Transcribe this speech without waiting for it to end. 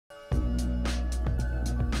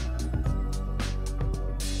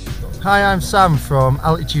Hi, I'm Sam from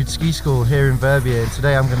Altitude Ski School here in Verbier, and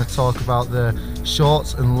today I'm going to talk about the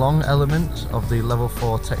short and long element of the Level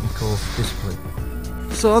 4 technical discipline.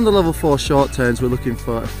 So on the Level 4 short turns, we're looking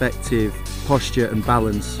for effective posture and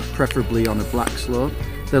balance, preferably on a black slope.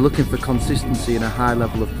 They're looking for consistency and a high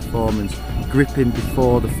level of performance, gripping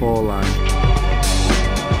before the fall line.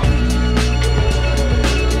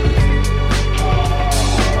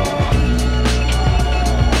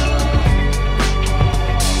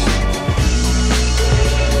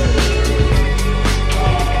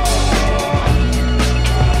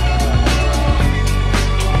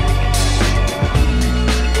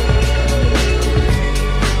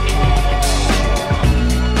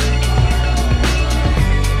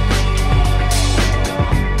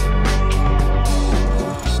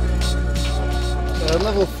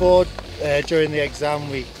 Level 4, during the exam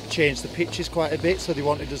we changed the pitches quite a bit, so they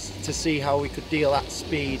wanted us to see how we could deal at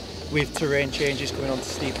speed with terrain changes, coming onto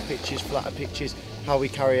steeper pitches, flatter pitches, how we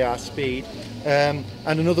carry our speed. And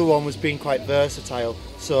another one was being quite versatile,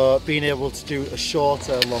 so being able to do a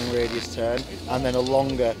shorter long radius turn and then a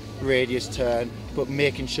longer radius turn, but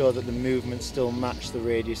making sure that the movements still match the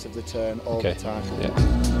radius of the turn all the time.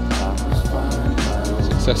 Yeah.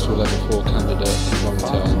 Successful Level 4 candidate, long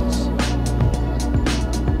turns.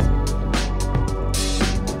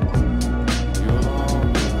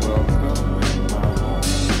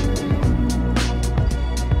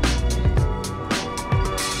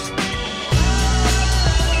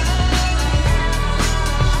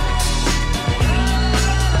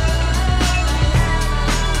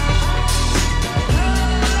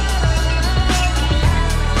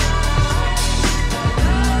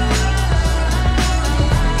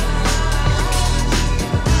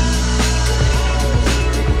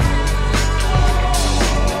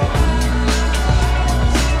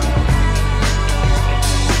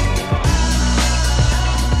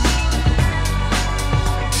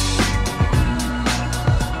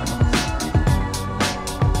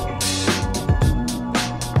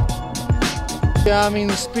 Yeah, I mean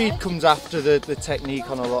the speed comes after the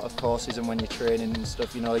technique on a lot of courses, and when you're training and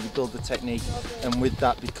stuff, you know, you build the technique and with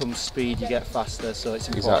that becomes speed, you get faster, so it's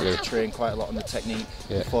important to train quite a lot on the technique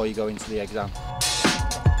before you go into the exam.